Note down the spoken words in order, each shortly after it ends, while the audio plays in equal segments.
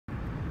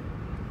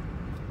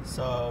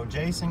So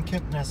Jason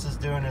Kipnis is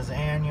doing his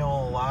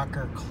annual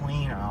locker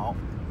clean out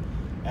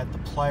at the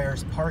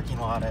Players parking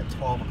lot at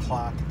 12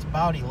 o'clock. It's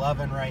about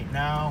 11 right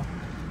now.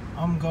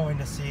 I'm going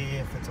to see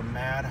if it's a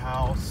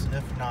madhouse.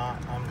 If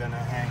not, I'm gonna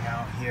hang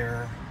out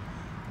here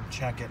and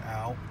check it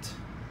out.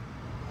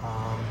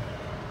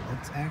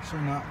 It's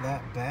actually not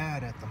that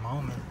bad at the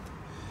moment.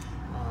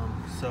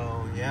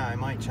 So yeah, I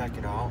might check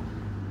it out,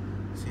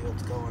 see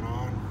what's going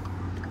on,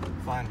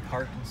 find a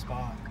parking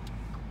spot.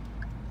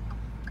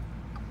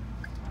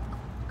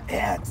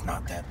 Yeah, it's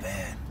not that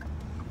bad.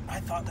 I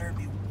thought there'd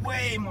be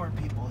way more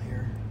people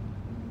here.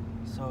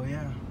 So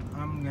yeah,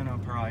 I'm gonna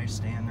probably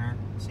stand there,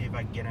 see if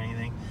I can get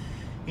anything.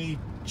 He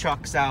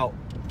chucks out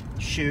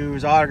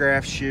shoes,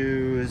 autographed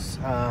shoes,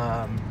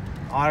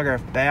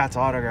 autographed bats,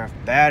 autographed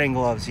batting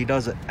gloves. He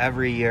does it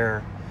every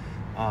year,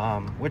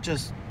 which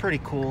is pretty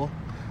cool.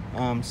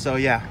 So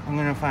yeah, I'm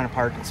gonna find a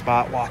parking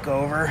spot, walk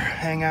over,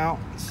 hang out,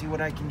 see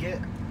what I can get.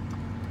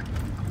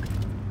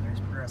 There's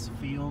Progressive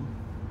Field.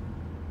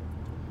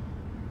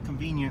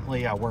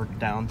 Conveniently, I work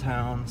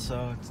downtown,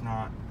 so it's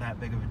not that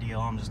big of a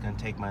deal. I'm just gonna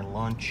take my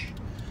lunch,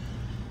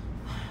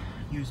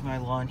 use my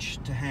lunch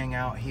to hang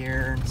out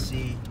here and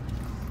see.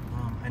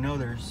 I know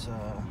there's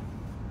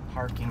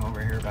parking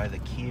over here by the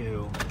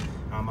queue.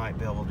 I might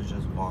be able to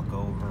just walk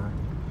over.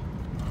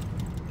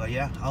 But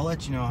yeah, I'll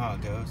let you know how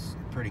it goes.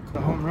 Pretty cool.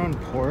 The home run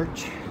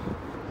porch.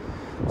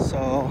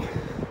 So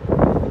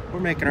we're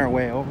making our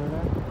way over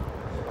there.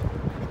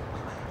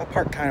 I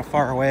parked kind of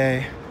far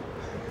away,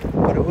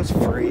 but it was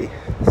free,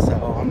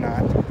 so I'm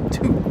not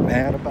too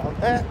mad about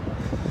that.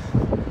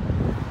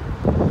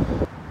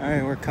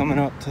 Alright, we're coming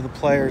up to the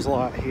Players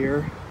lot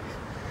here.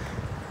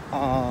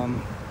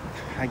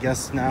 I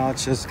guess now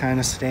it's just kind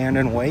of stand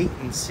and wait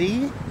and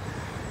see.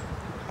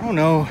 I don't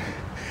know.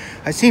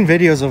 I've seen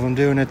videos of him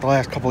doing it the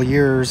last couple of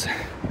years.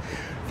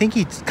 I think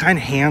he kind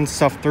of hands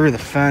stuff through the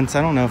fence.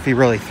 I don't know if he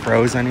really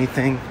throws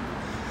anything.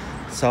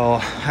 So,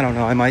 I don't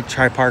know. I might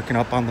try parking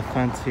up on the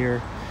fence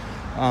here.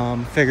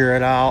 Figure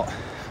it out.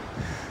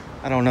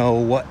 I don't know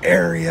what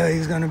area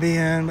he's going to be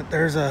in, but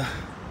there's a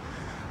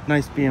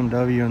nice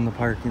BMW in the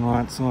parking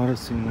lot, so I'd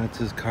assume that's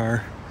his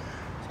car.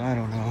 So I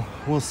don't know.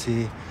 We'll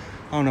see.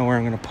 I don't know where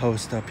I'm going to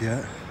post up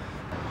yet.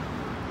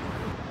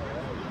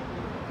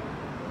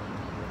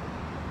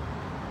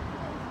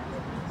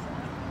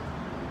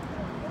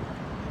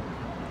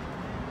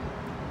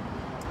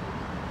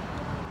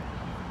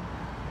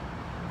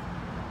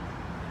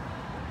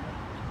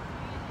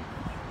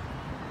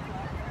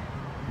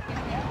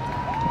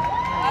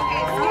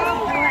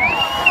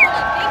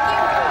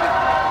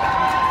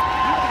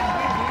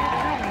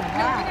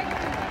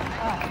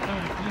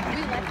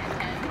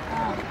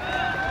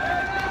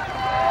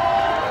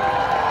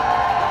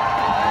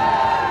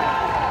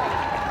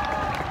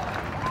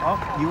 Oh,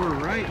 you were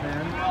right,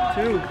 man.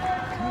 Two.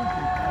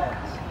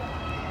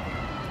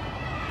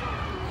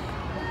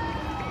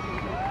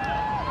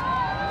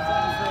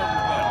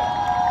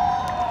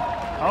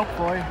 Oh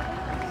boy.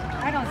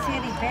 I don't see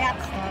any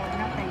bats though,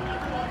 nothing.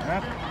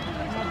 Yep.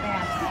 No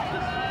bats.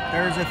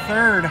 There's a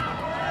third. Oh,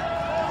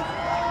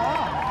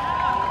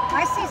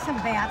 I see some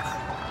bats.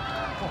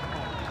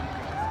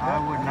 I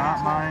would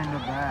not mind a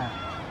bat.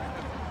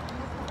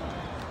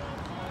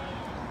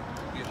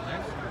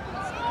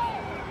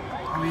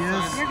 Oh, he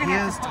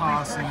is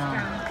tossing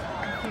them.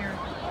 Here,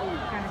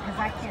 because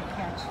I can't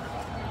catch.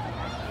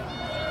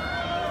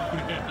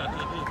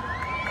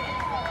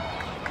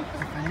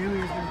 If I knew he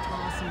was going to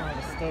toss them, I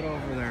would have stood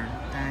over there.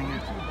 Dang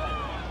it.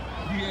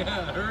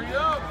 Yeah, hurry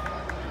up.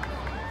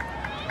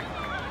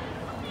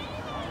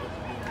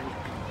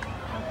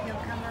 Hope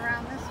he'll come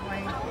around this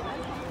way.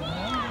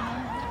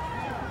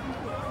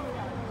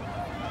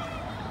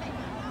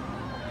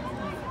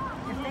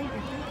 If they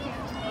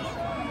can't toss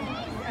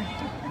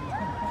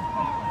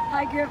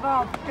I give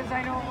up because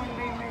I don't want to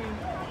be me.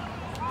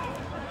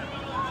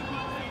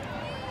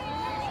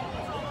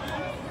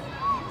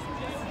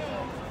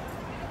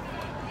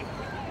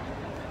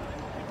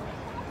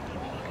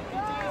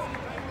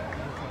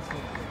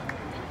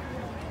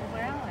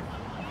 Well, if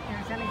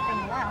there's anything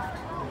left,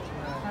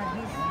 but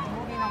he's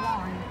moving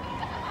along.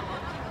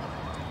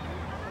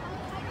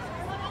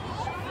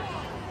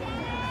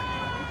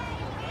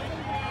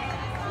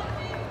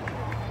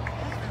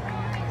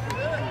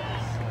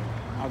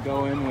 I'll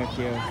go in with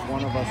you. If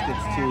one of us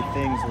gets two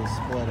things, we'll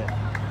split it.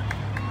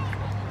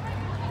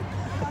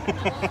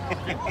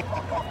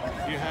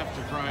 You have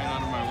to pry it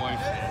out of my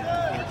wife's hand,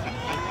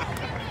 unfortunately.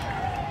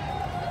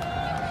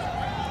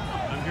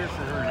 I'm here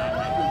for her, not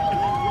me.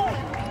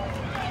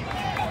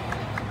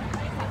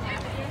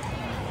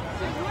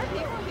 There's more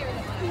people here than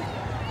us.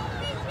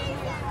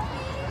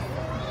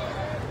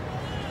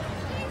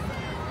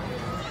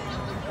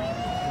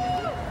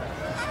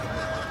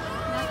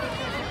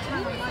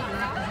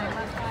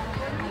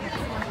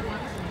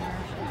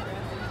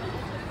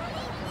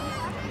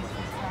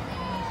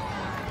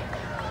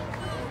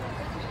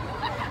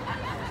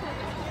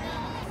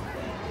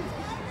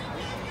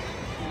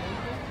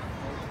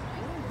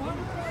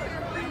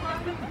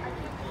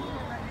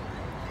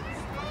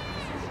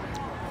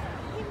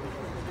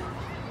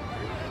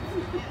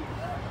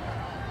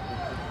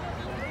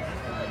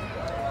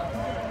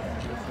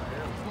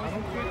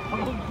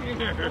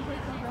 here.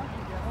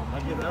 I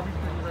get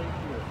everything right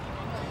here.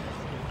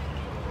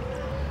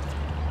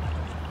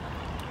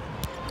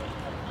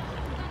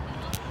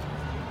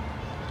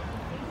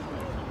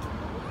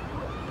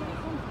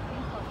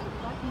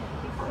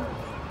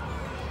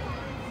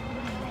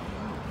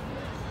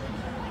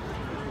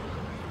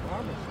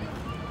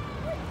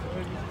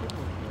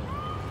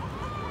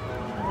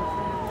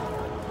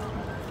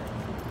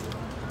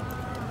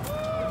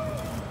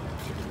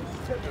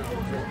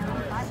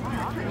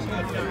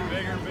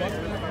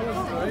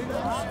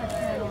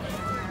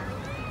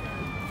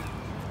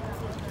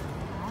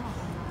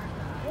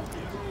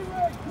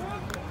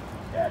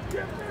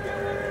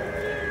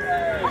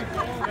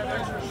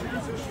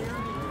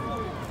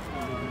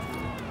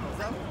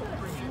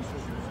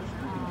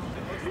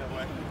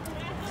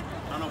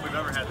 I don't know if we've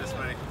ever had this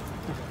many.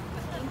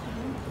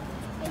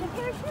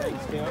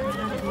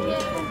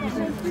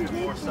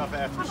 More stuff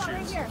after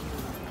shoots.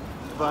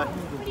 But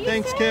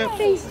thanks, Kip.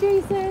 Thanks,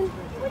 Jason.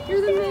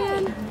 You're the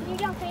man. You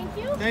go, thank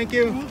you. Thank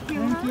you.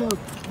 Thank you.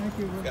 Thank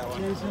you,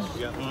 Jason.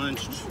 You got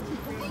lunch.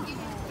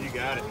 You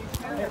got it.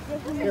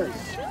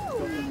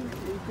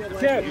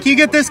 Can you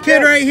get this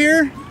kid right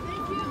here?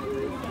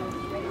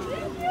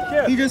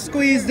 He just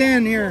squeezed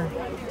in here.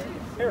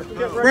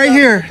 Right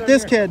here.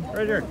 This kid.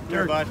 Right here.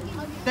 Here, bud.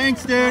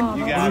 Thanks, dude.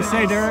 You got it.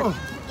 Say, Derek.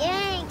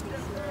 Yay.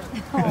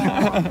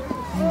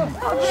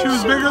 She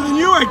was bigger than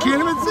you. I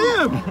can't even see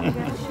him.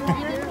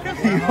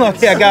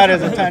 Yeah, I got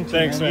his attention.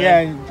 Thanks, man.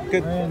 Yeah,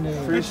 good.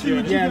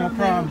 Appreciate it. Yeah, no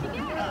problem.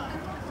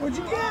 What'd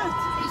you get?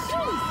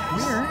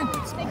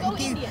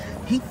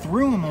 He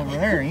threw him over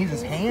there. He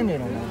just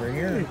handed him over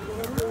here.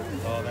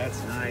 Oh,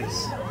 that's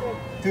nice.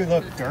 Dude,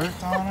 look, dirt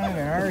on it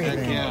and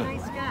everything.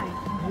 Nice guy.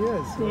 He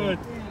is. Good.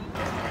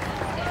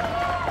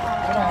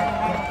 I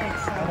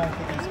don't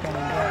think he's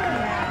coming back.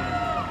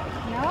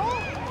 No?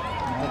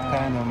 That's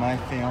kind of my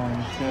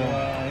feeling, too.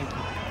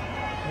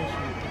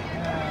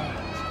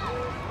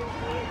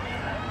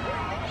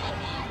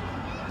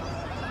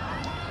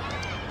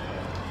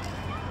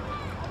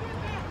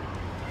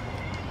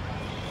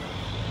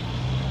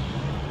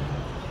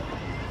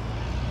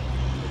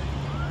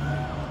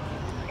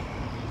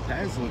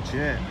 That is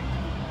legit.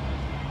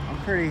 I'm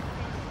pretty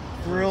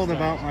thrilled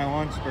about my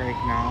lunch break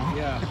now.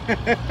 Yeah.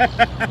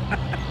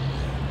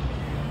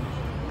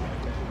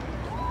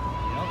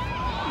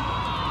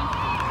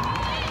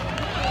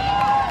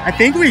 I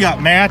think we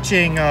got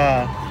matching.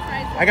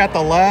 I got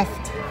the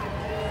left.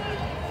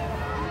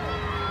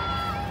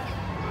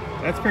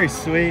 That's pretty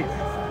sweet.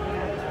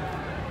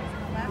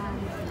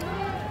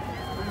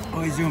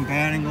 Oh, he's doing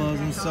batting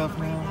gloves and stuff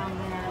now.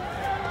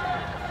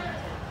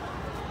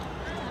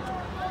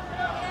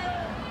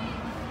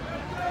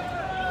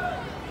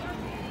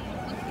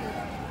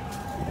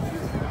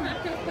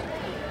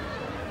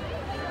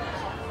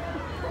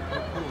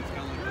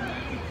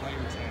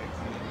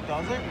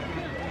 Does it? I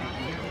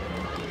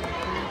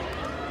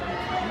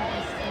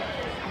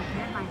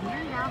get my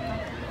hand out, but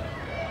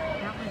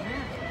that was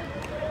it.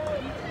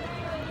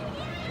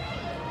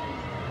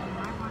 I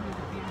wanted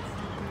to pass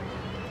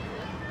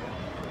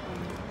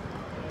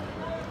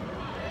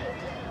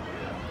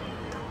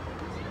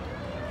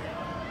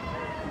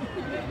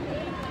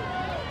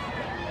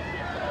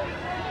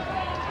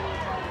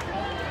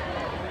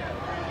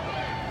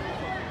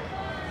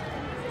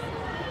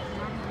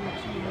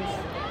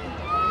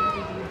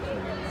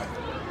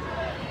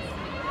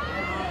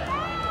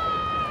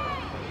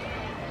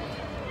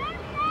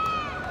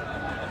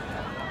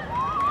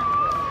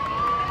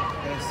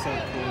That's so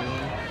cool.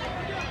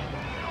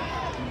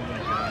 Oh my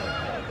God.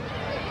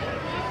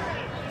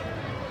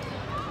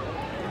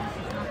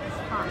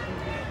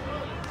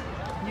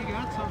 You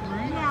got something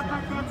right? Yeah,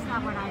 but that's not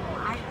what I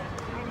want. I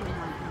didn't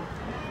want them.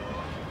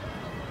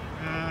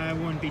 I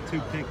wouldn't be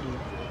too picky.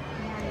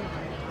 Yeah, you're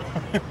right.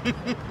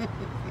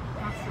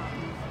 That's not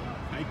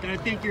easy. I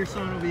think your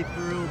son will be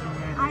thrilled no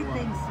matter I what.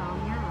 think so.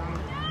 You're right.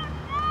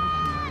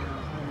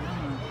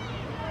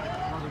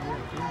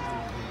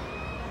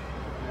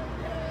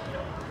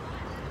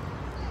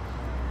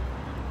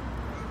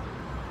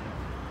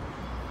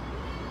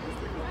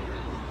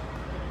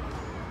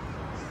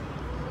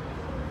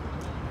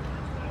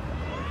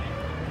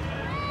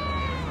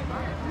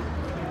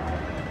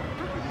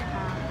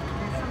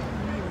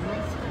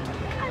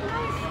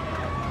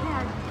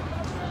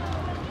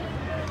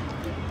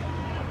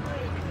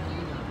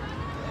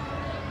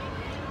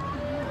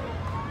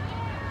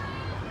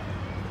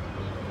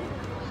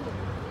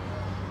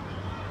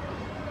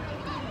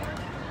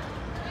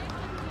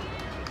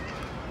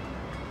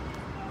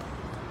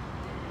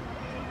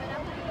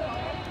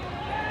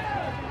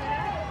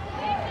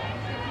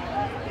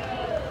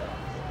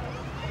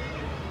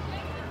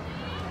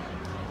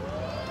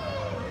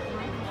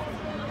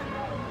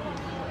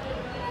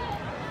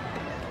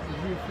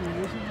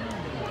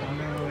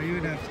 No, he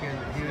would have to get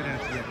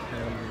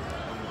paid.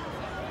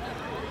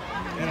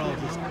 It all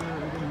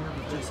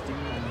just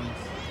depends.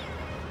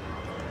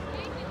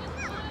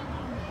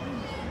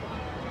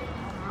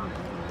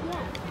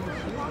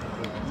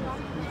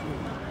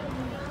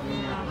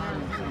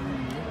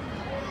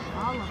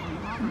 All of them,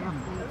 all the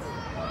athletes.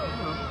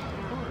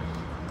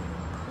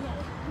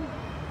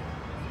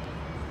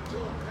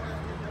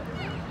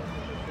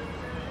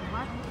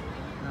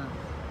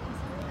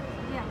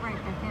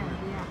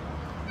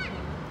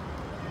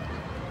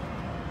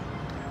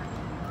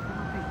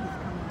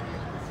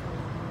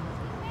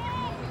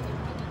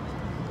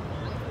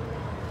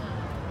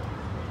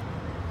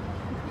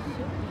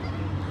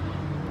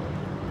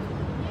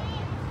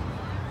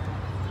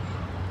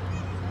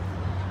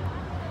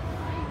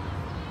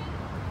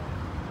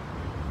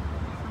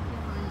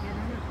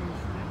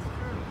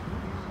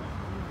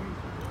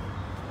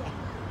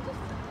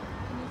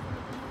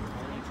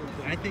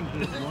 I think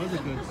this was a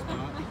good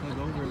spot because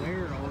over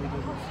there all we did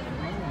was snow.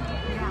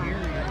 Yeah. Here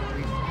we got at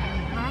least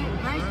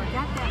Right, you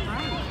got that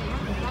right. Yeah,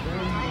 you got that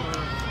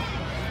right.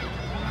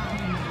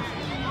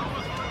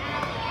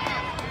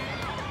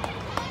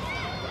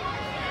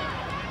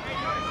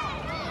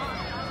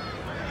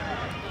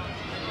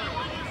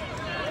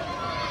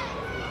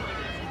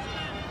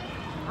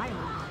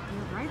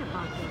 You're right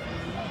about this.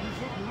 He's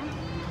hitting him.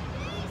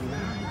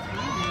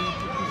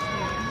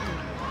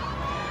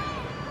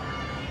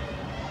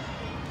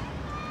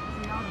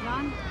 Is he all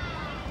done?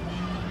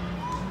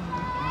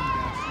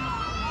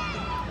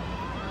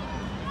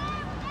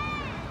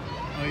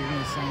 Oh, you're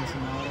gonna sign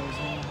some autos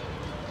now?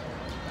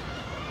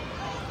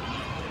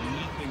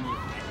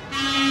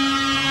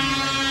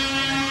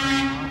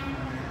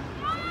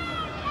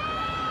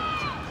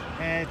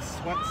 It's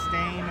sweat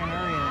stain and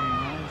everything.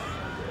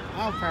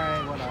 I'll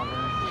probably whatever.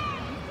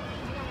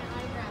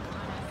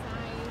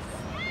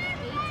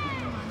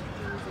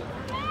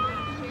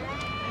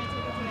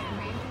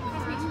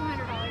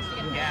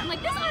 Yeah. I'm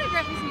like, this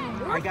autograph isn't even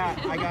worth it.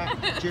 I got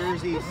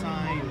jersey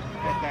signed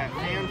at that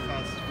fan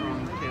fest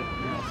from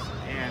Kipnis,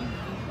 and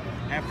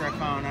after I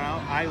found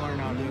out, I learned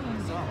how to do it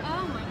myself.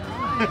 Oh my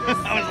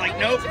god. I was like,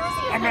 nope,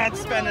 I'm not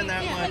spending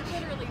that much.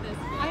 Like literally this.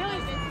 I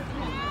always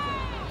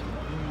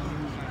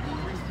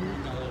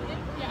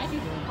yeah, I do.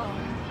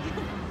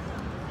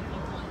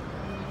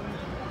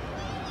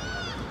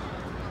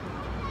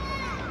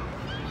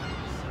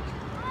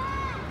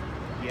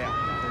 Yeah.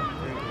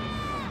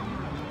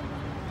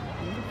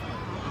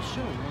 I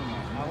should have worn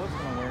that. I was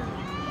gonna wear one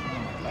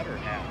of my better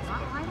hats. I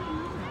don't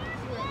know.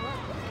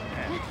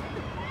 Yeah.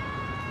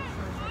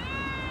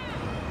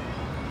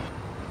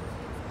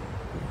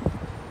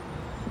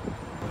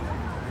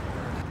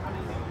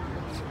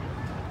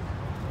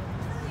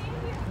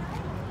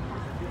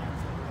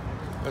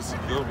 That's a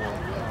good one.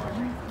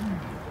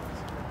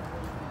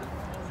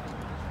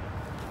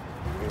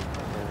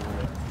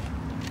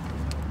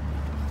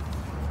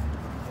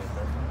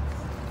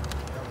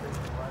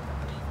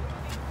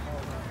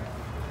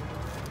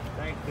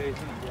 Thanks,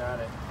 Jason. Got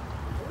it.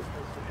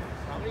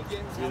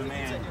 You're the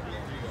man.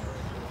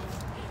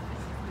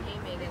 Hey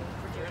Megan,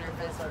 we're doing our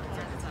best to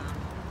protect Tom.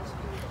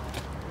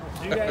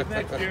 See you guys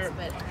next year.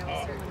 But I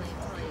will certainly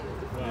tell you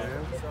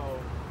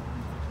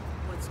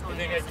what's I going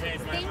think I on.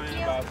 changed my Thank mind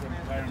you. about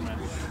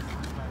retirement.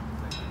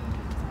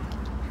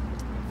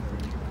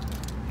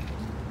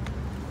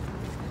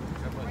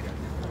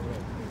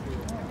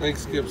 Thanks,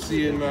 Skip.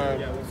 See you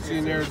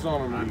in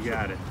Arizona, man. You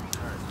got it.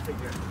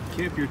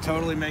 Kip, you're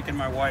totally making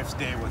my wife's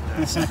day with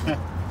this.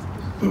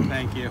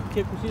 Thank you.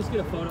 Kip, can you just get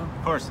a photo?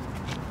 Of course.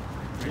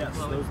 Yes,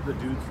 those are the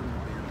dudes from the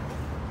band.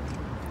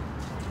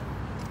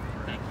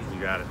 Thank you.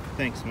 You got it.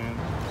 Thanks, man.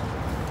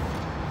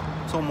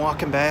 So I'm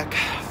walking back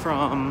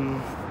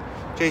from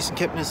Jason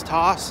Kipnis'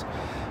 toss,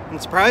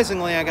 and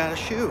surprisingly, I got a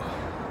shoe.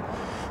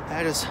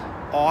 That is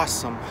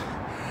awesome.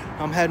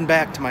 I'm heading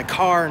back to my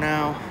car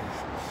now,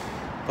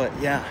 but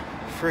yeah,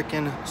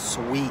 freaking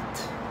sweet.